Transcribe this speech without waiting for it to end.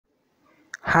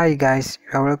Hi guys, you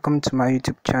are welcome to my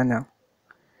YouTube channel.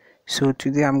 So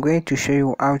today I'm going to show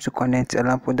you how to connect a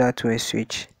lamp holder to a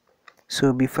switch.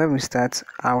 So before we start,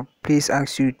 I'll please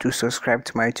ask you to subscribe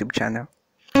to my YouTube channel.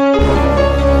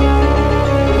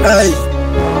 Hey,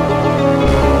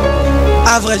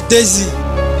 Avril Daisy,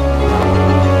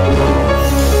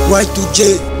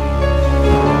 Y2J.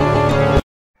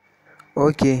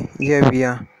 Okay, here we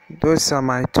are. Those are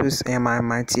my tools and my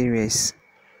materials.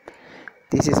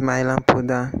 This is my lamp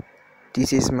holder.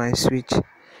 This is my switch.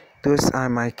 Those are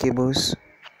my cables,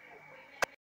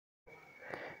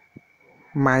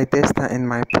 my tester and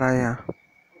my plier.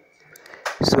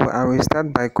 So I will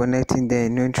start by connecting the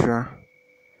neutral.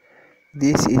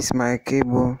 This is my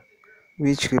cable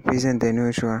which represents the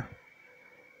neutral.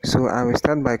 So I will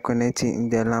start by connecting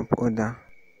the lamp holder.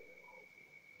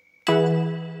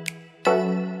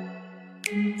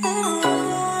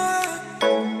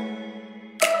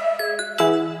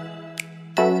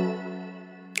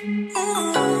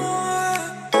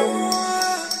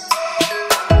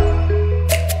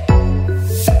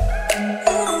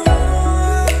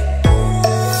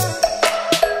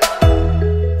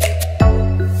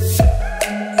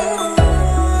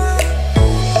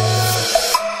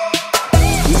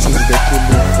 This is the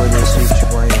cable for the switch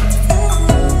wire.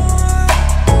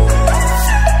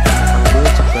 I'm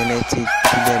going to connect it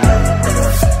to the lamp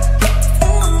holder.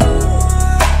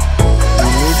 You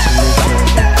need to make sure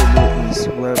the cable is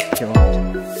well cured.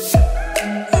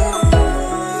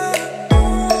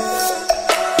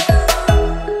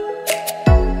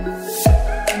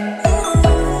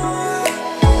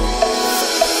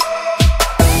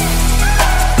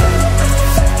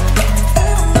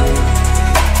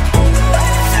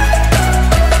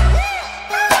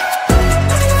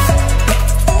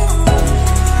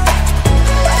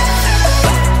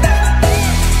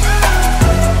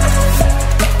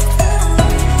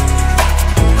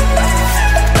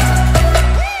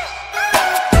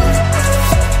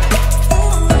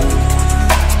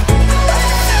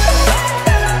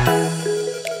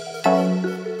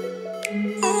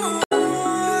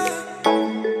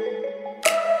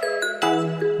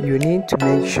 You need to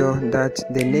make sure that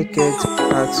the naked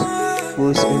part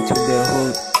goes into the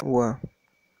whole wire.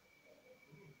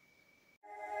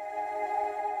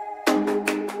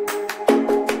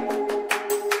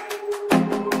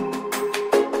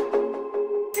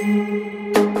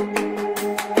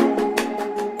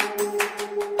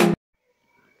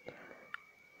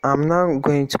 I'm now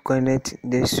going to connect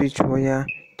the switch wire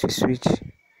to switch.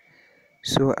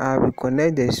 So I will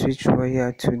connect the switch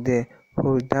wire to the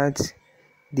hole that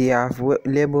they have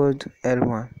labeled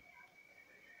L1.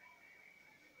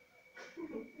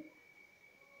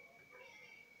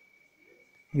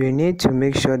 You need to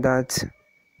make sure that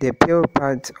the pale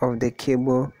part of the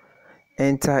cable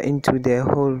enter into the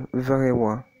hole very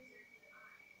well.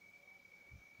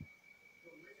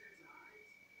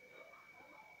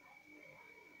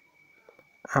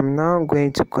 I'm now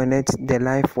going to connect the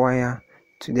live wire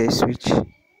to the switch,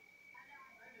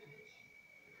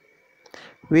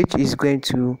 which is going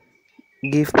to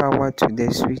give power to the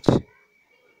switch.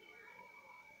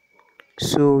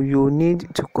 So you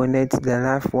need to connect the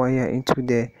live wire into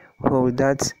the hole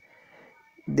that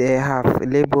they have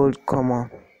labeled common.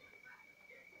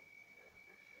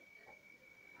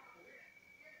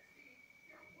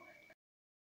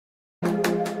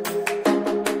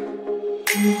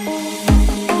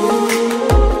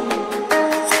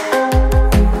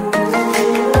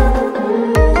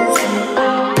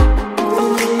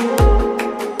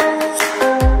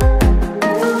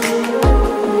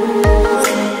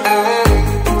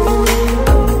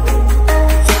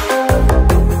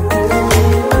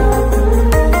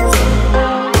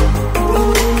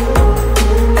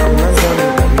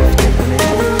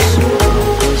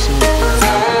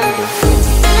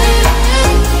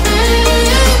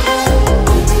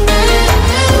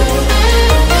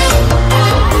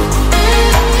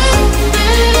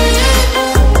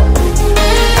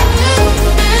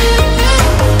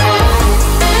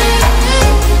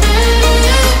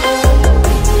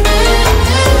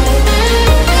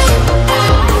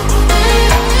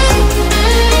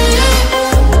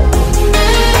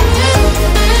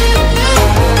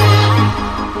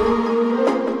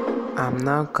 I'm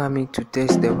now coming to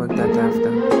test the work that I've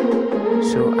done.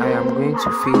 So I am going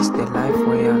to fix the live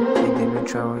wire and the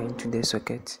neutral wire into the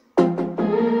socket.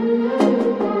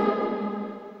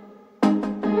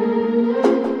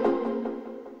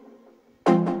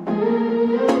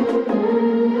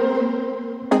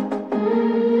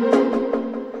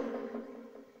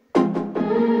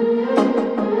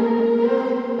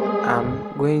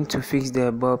 I'm going to fix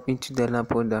the bulb into the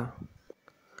lamp holder.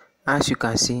 As you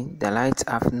can see, the lights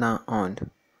have now on.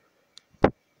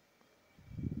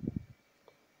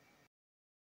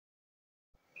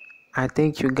 I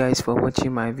thank you guys for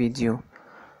watching my video.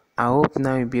 I hope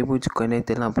now you'll be able to connect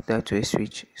the lamp holder to a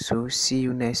switch. So see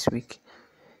you next week.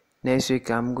 Next week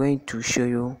I'm going to show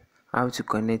you how to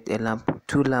connect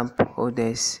two lamp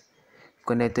holders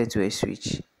connected to a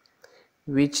switch,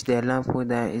 which the lamp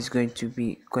holder is going to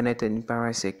be connected in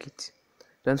parallel circuit.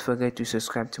 Don't forget to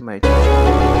subscribe to my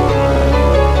channel.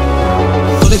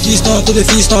 Tous les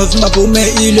fistons, vu ma peau,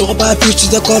 mais il aura pas plus. Tu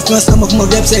de confiance en moi, mon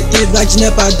web, c'est qu'il va, je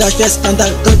n'ai pas d'âge, fais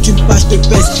scandale. Quand tu me passes, je te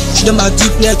baisse. Je suis dans ma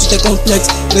duplex, tout est complexe.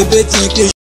 Bébé, tiens que